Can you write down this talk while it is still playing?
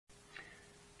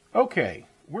Okay,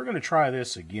 we're going to try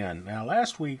this again. Now,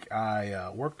 last week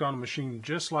I worked on a machine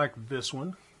just like this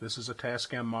one. This is a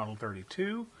Tascam Model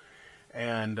 32,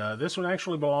 and this one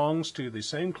actually belongs to the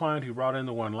same client who brought in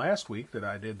the one last week that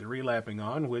I did the relapping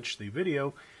on, which the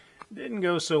video didn't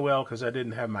go so well because I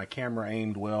didn't have my camera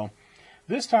aimed well.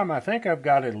 This time I think I've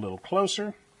got it a little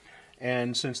closer,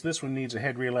 and since this one needs a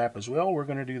head relap as well, we're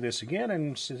going to do this again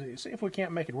and see if we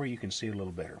can't make it where you can see a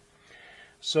little better.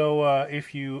 So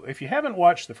if you haven't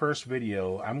watched the first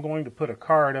video, I'm going to put a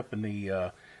card up in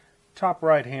the top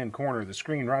right hand corner of the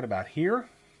screen right about here.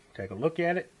 Take a look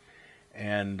at it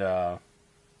and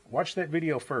watch that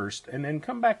video first, and then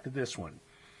come back to this one,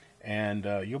 and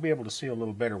you'll be able to see a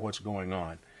little better what's going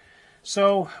on.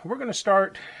 So we're going to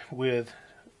start with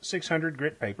 600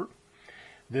 grit paper.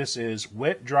 This is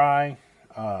wet dry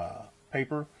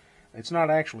paper. It's not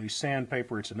actually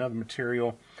sandpaper, it's another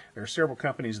material. There are several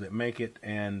companies that make it,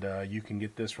 and you can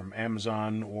get this from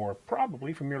Amazon or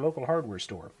probably from your local hardware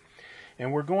store.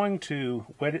 And we're going to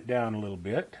wet it down a little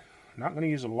bit. Not going to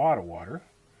use a lot of water.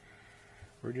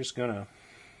 We're just going to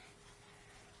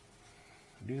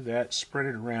do that, spread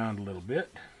it around a little bit,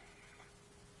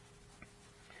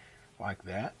 like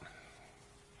that.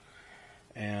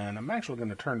 And I'm actually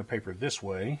going to turn the paper this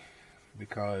way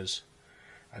because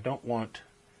I don't want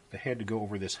the head to go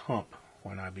over this hump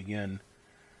when I begin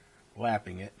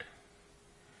lapping it.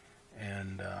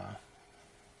 And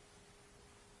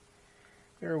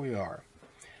there we are.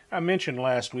 I mentioned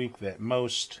last week that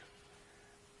most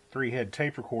 3-head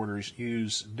tape recorders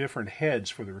use different heads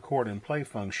for the record and play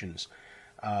functions.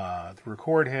 The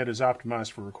record head is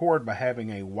optimized for record by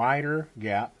having a wider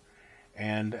gap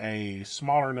and a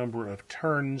smaller number of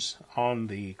turns on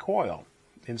the coil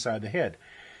inside the head.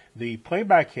 The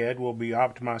playback head will be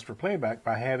optimized for playback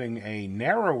by having a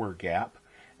narrower gap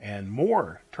and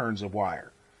more turns of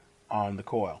wire on the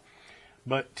coil.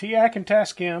 But TIAC and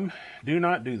Tascam do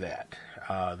not do that.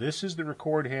 This is the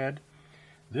record head.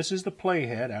 This is the play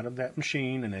head out of that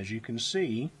machine, and as you can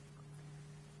see,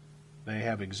 they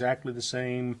have exactly the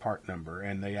same part number,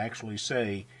 and they actually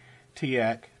say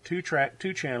TIAC 2-track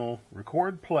 2-channel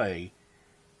record play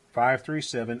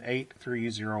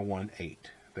 537-83018.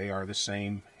 They are the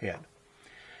same head.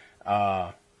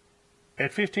 At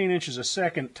 15 inches a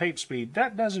second tape speed,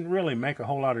 that doesn't really make a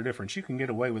whole lot of difference. You can get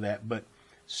away with that, but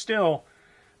still,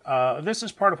 this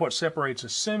is part of what separates a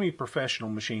semi-professional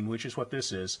machine, which is what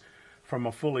this is, from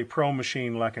a fully pro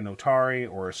machine like an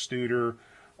Otari or a Studer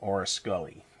or a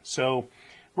Scully. So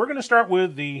we're going to start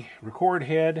with the record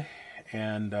head,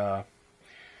 and I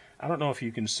don't know if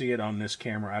you can see it on this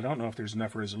camera. I don't know if there's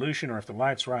enough resolution or if the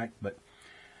light's right, but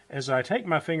as I take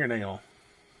my fingernail,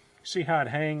 see how it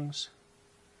hangs?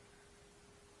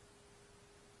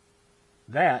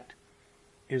 That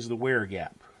is the wear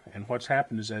gap. And what's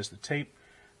happened is as the tape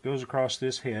goes across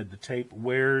this head, the tape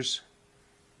wears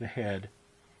the head,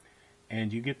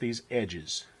 and you get these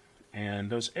edges. And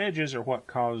those edges are what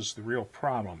cause the real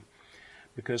problem.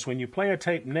 Because when you play a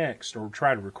tape next, or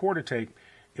try to record a tape,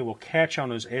 it will catch on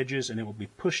those edges and it will be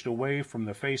pushed away from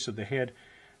the face of the head.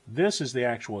 This is the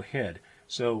actual head.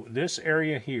 So this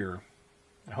area here,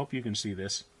 I hope you can see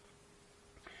this.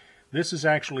 This is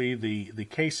actually the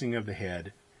casing of the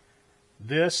head.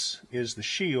 This is the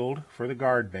shield for the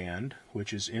guard band,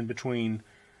 which is in between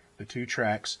the two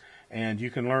tracks. And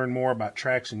you can learn more about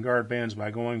tracks and guard bands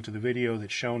by going to the video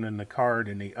that's shown in the card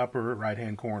in the upper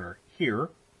right-hand corner here.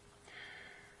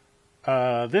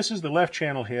 This is the left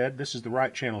channel head. This is the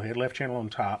right channel head, left channel on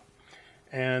top.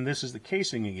 And this is the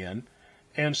casing again.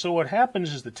 And so what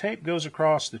happens is the tape goes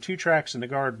across the two tracks in the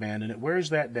guard band, and it wears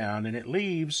that down, and it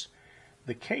leaves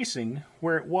the casing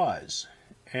where it was.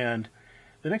 And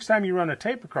the next time you run a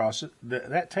tape across it,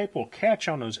 that tape will catch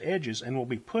on those edges and will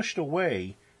be pushed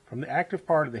away from the active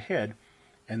part of the head,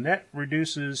 and that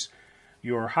reduces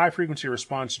your high-frequency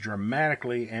response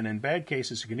dramatically, and in bad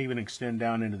cases it can even extend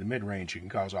down into the mid-range. You can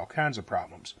cause all kinds of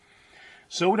problems.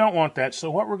 So we don't want that. So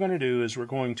what we're going to do is we're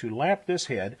going to lap this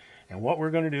head, and what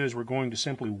we're going to do is we're going to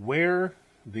simply wear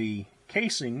the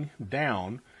casing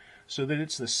down so that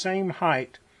it's the same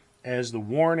height as the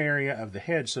worn area of the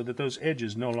head so that those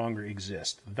edges no longer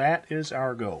exist. That is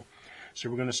our goal. So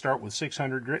we're going to start with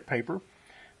 600 grit paper.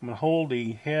 I'm going to hold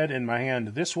the head in my hand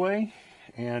this way,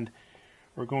 and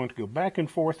we're going to go back and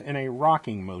forth in a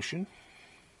rocking motion.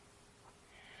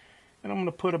 And I'm going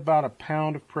to put about 1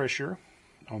 pound of pressure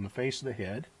on the face of the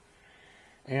head.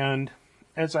 And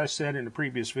as I said in the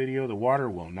previous video, the water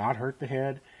will not hurt the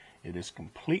head. It is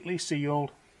completely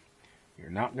sealed. You're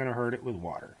not going to hurt it with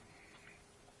water.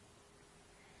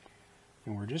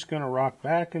 And we're just going to rock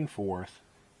back and forth.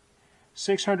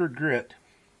 600 grit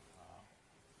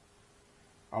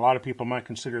A lot of people might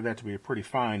consider that to be a pretty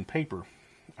fine paper.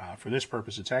 For this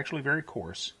purpose, it's actually very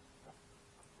coarse.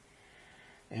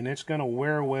 And it's going to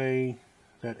wear away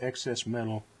that excess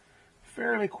metal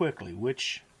fairly quickly,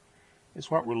 which is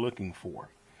what we're looking for.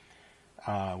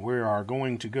 We are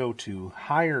going to go to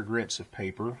higher grits of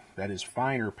paper, that is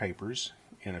finer papers,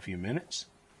 in a few minutes.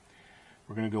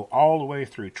 We're going to go all the way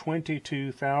through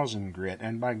 22,000 grit,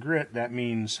 and by grit that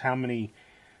means how many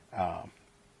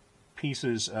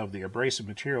pieces of the abrasive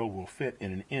material will fit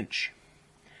in an inch.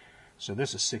 So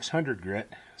this is 600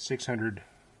 grit, 600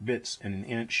 bits in an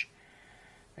inch,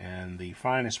 and the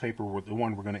finest paper, the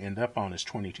one we're going to end up on, is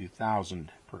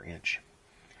 22,000 per inch.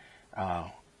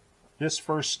 This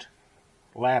first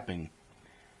lapping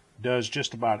does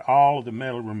just about all of the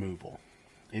metal removal.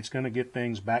 It's going to get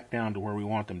things back down to where we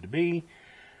want them to be,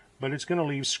 but it's going to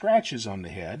leave scratches on the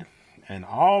head, and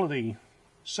all of the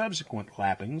subsequent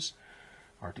lappings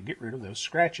are to get rid of those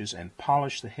scratches and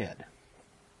polish the head.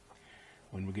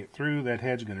 When we get through, that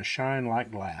head's going to shine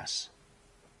like glass.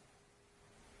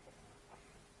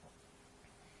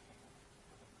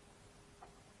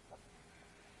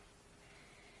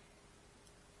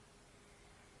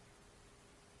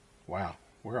 Wow,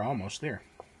 we're almost there.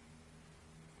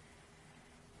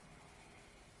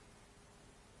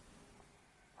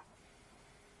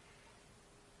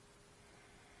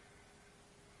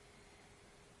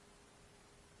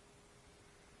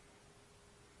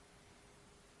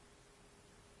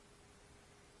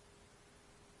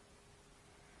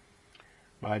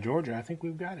 By George, I think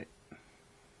we've got it.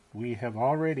 We have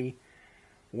already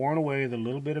worn away the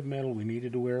little bit of metal we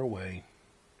needed to wear away.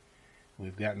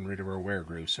 We've gotten rid of our wear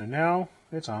groove. So now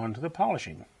it's on to the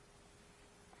polishing.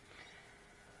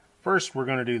 First, we're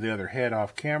going to do the other head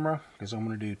off camera, because I'm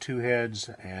going to do two heads,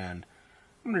 and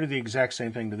I'm going to do the exact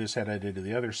same thing to this head I did to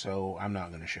the other, so I'm not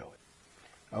going to show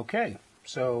it. Okay,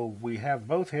 so we have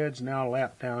both heads now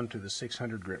lapped down to the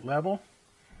 600 grit level.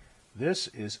 This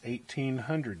is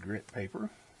 1800 grit paper,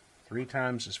 3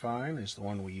 times as fine as the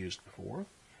one we used before.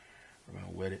 We're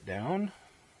going to wet it down.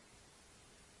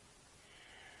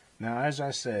 Now, as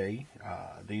I say,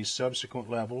 these subsequent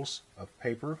levels of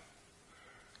paper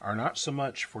are not so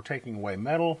much for taking away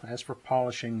metal as for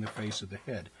polishing the face of the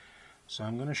head. So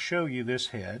I'm going to show you this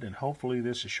head, and hopefully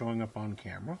this is showing up on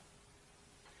camera.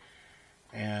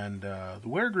 And the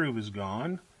wear groove is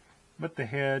gone, but the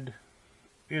head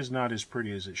is not as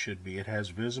pretty as it should be. It has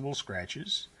visible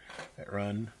scratches that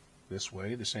run this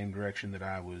way, the same direction that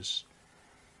I was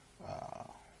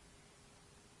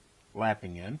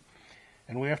lapping in.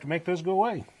 And we have to make those go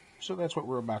away. So that's what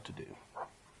we're about to do.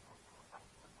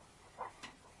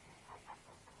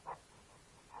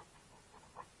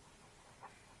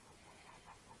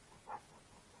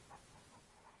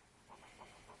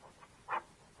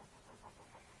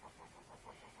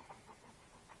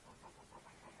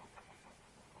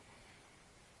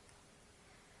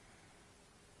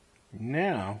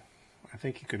 Now, I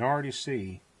think you can already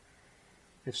see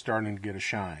it's starting to get a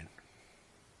shine.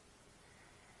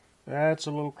 That's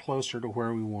a little closer to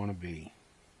where we want to be.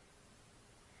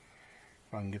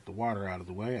 If I can get the water out of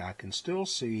the way, I can still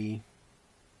see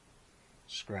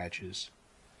scratches,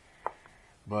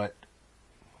 but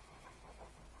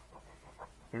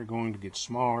they're going to get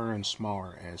smaller and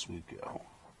smaller as we go.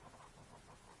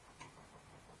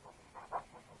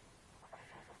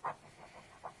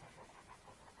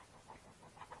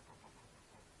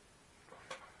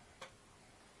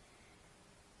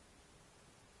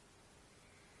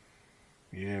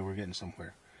 Yeah, we're getting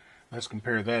somewhere. Let's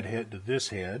compare that head to this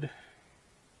head.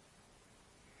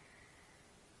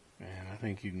 And I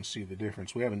think you can see the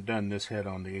difference. We haven't done this head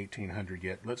on the 1800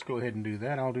 yet. Let's go ahead and do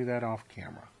that. I'll do that off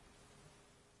camera.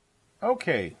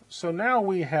 Okay, so now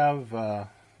we have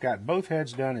got both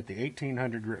heads done at the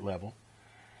 1800 grit level.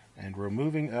 And we're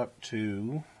moving up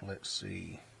to, let's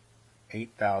see,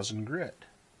 8,000 grit.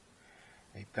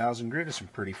 8,000 grit is some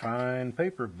pretty fine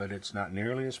paper, but it's not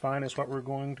nearly as fine as what we're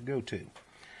going to go to.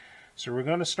 So we're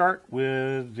going to start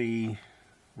with the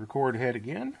record head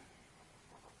again.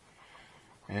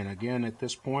 And again, at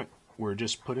this point, we're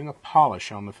just putting a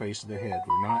polish on the face of the head.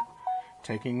 We're not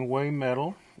taking away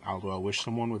metal, although I wish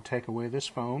someone would take away this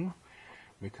phone,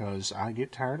 because I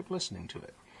get tired of listening to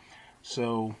it.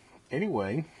 So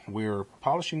anyway, we're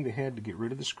polishing the head to get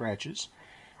rid of the scratches.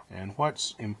 And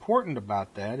what's important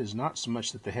about that is not so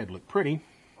much that the head look pretty,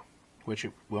 which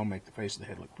it will make the face of the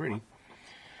head look pretty,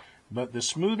 but the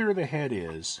smoother the head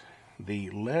is, the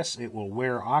less it will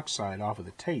wear oxide off of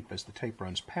the tape as the tape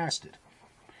runs past it.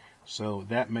 So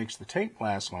that makes the tape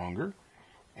last longer,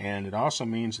 and it also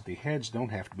means that the heads don't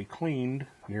have to be cleaned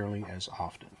nearly as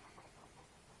often.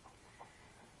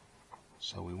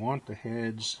 So we want the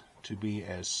heads to be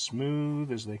as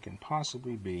smooth as they can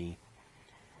possibly be,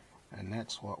 and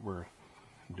that's what we're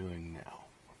doing now.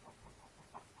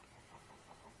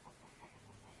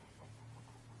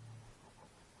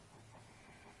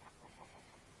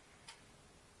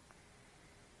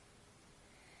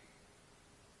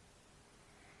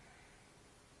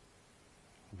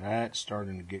 That's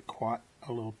starting to get quite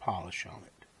a little polish on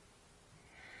it.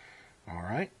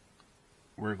 Alright,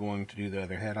 we're going to do the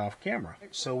other head off camera.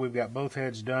 So we've got both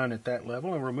heads done at that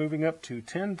level, and we're moving up to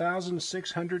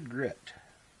 10,600 grit.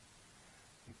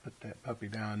 Put that puppy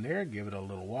down there, give it a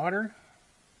little water.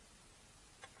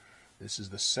 This is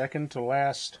the second to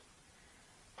last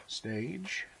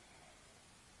stage.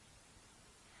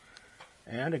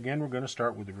 And again, we're going to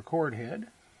start with the record head.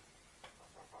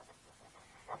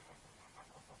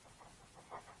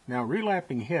 Now,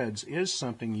 relapping heads is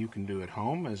something you can do at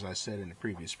home. As I said in the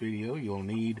previous video, you'll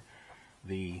need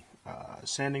the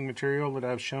sanding material that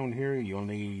I've shown here. You'll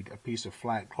need a piece of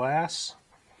flat glass,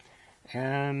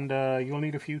 and you'll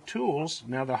need a few tools.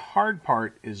 Now, the hard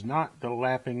part is not the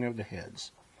lapping of the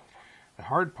heads. The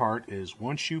hard part is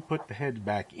once you put the heads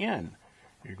back in,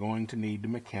 you're going to need to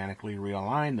mechanically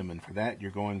realign them, and for that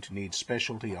you're going to need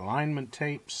specialty alignment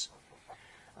tapes.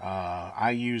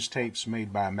 I use tapes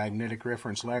made by Magnetic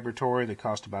Reference Laboratory. They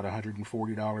cost about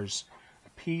 $140 a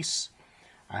piece.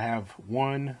 I have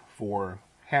one for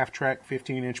half-track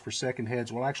 15-inch per second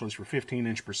heads. Well, actually, it's for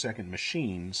 15-inch per second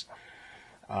machines,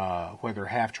 whether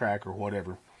half-track or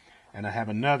whatever. And I have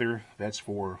another that's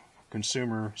for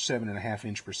consumer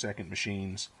 7.5-inch per second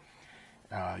machines.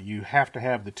 You have to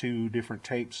have the two different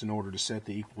tapes in order to set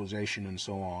the equalization and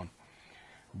so on.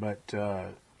 But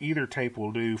either tape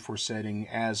will do for setting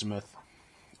azimuth,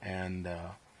 and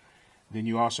then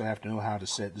you also have to know how to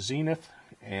set zenith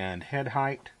and head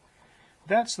height.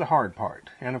 That's the hard part,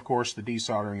 and of course the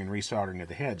desoldering and resoldering of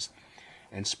the heads.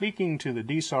 And speaking to the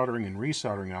desoldering and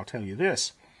resoldering, I'll tell you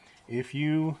this: if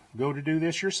you go to do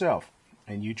this yourself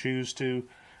and you choose to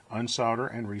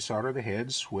unsolder and resolder the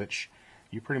heads, which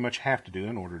you pretty much have to do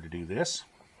in order to do this,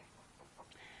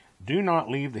 do not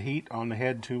leave the heat on the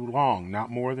head too long, not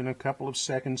more than a couple of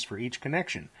seconds for each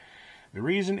connection. The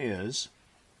reason is,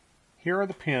 here are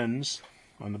the pins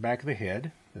on the back of the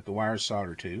head that the wires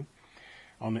solder to.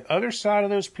 On the other side of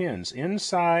those pins,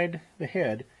 inside the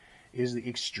head, is the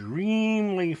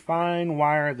extremely fine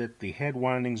wire that the head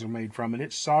windings are made from, and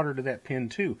it's soldered to that pin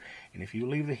too. And if you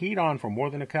leave the heat on for more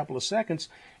than a couple of seconds,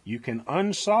 you can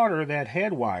unsolder that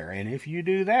head wire, and if you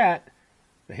do that,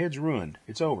 the head's ruined.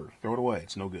 It's over. Throw it away.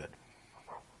 It's no good.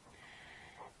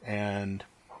 And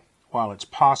while it's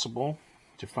possible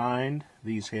to find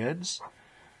these heads,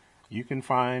 you can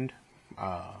find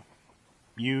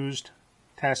used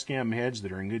Tascam heads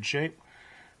that are in good shape.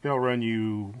 They'll run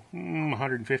you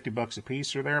 $150 a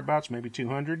piece or thereabouts, maybe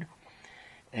 200.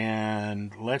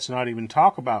 And let's not even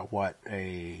talk about what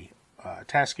a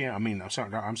Tascam,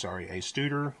 I'm sorry, a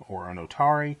Studer or an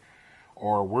Otari,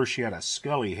 or worse yet, a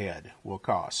Scully head will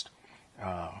cost.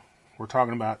 We're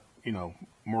talking about,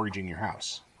 mortgaging your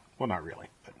house. Well, not really,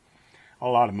 but a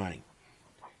lot of money.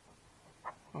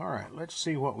 All right, let's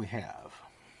see what we have.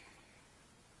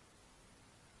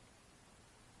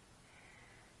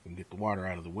 We can get the water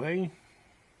out of the way.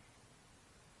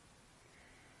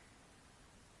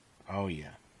 Oh,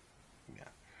 yeah. Yeah.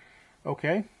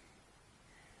 Okay.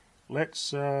 Let's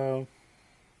go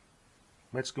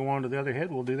on to the other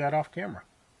head. We'll do that off camera.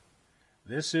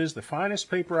 This is the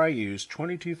finest paper I use,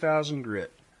 22,000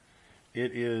 grit.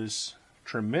 It is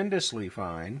tremendously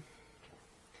fine.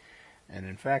 And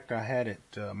in fact, I had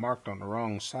it marked on the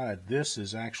wrong side. This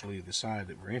is actually the side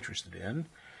that we're interested in.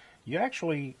 You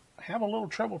actually have a little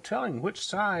trouble telling which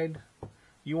side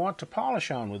you want to polish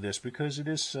on with this because it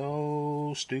is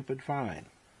so stupid fine.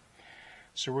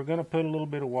 So we're going to put a little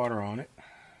bit of water on it.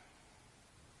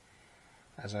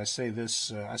 As I say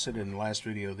this, I said in the last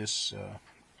video, this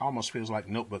almost feels like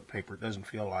notebook paper. It doesn't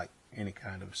feel like any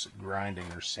kind of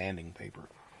grinding or sanding paper.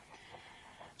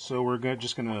 So we're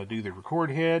just going to do the record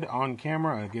head on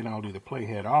camera. Again, I'll do the play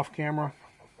head off camera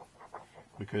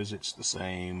because it's the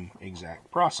same exact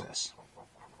process.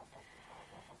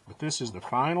 But this is the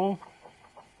final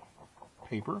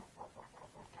paper.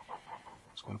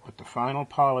 It's going to put the final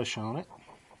polish on it.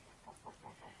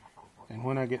 And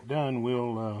when I get done,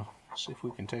 we'll see if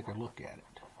we can take a look at it.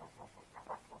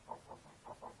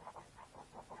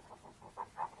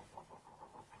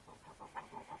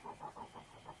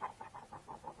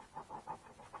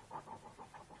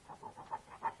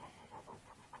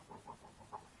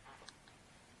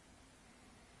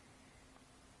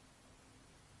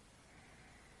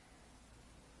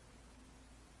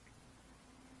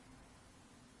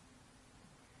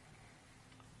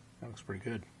 Looks pretty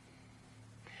good.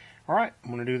 Alright,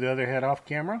 I'm going to do the other head off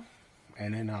camera,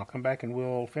 and then I'll come back and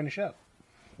we'll finish up.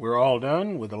 We're all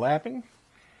done with the lapping.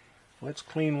 Let's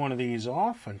clean one of these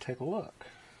off and take a look.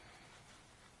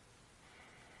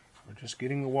 We're just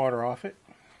getting the water off it.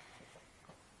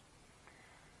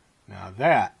 Now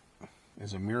that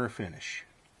is a mirror finish.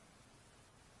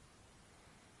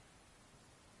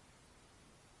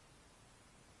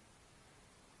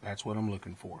 That's what I'm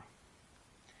looking for.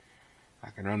 I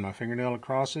can run my fingernail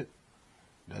across it.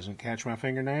 Doesn't catch my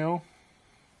fingernail.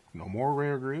 No more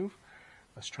rare groove.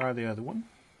 Let's try the other one.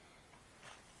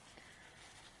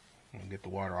 And get the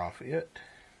water off it.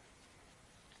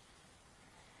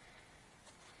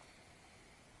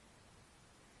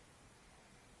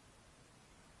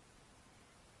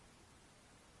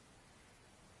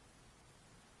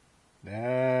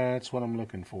 That's what I'm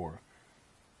looking for.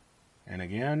 And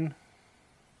again,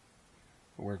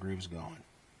 the wear groove's gone.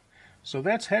 So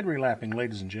that's head relapping,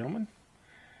 ladies and gentlemen.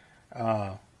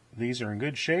 These are in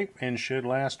good shape and should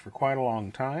last for quite a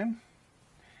long time.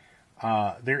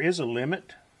 There is a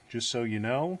limit, just so you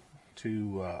know,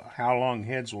 to how long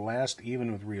heads will last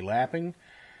even with relapping.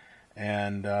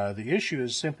 And the issue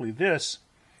is simply this.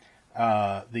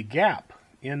 The gap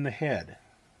in the head,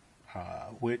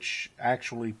 which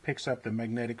actually picks up the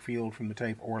magnetic field from the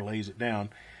tape or lays it down,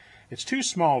 it's too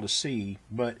small to see,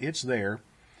 but it's there.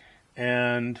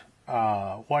 And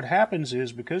what happens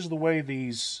is, because of the way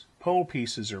these pole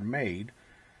pieces are made,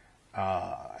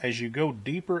 as you go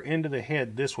deeper into the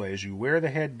head this way, as you wear the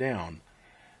head down,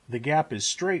 the gap is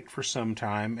straight for some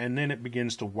time, and then it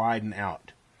begins to widen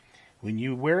out. When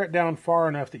you wear it down far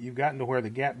enough that you've gotten to where the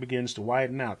gap begins to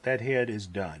widen out, that head is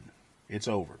done. It's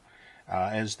over.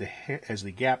 As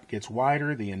the gap gets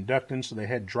wider, the inductance of the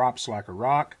head drops like a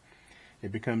rock.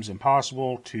 It becomes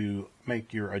impossible to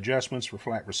make your adjustments for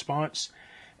flat response.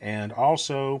 And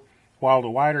also, while the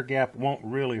wider gap won't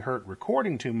really hurt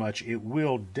recording too much, it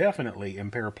will definitely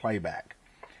impair playback.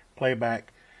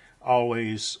 Playback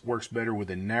always works better with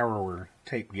a narrower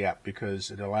tape gap because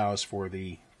it allows for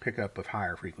the pickup of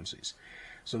higher frequencies.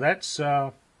 So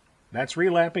that's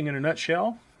relapping in a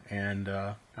nutshell, and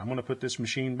I'm going to put this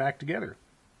machine back together.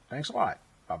 Thanks a lot.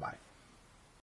 Bye-bye.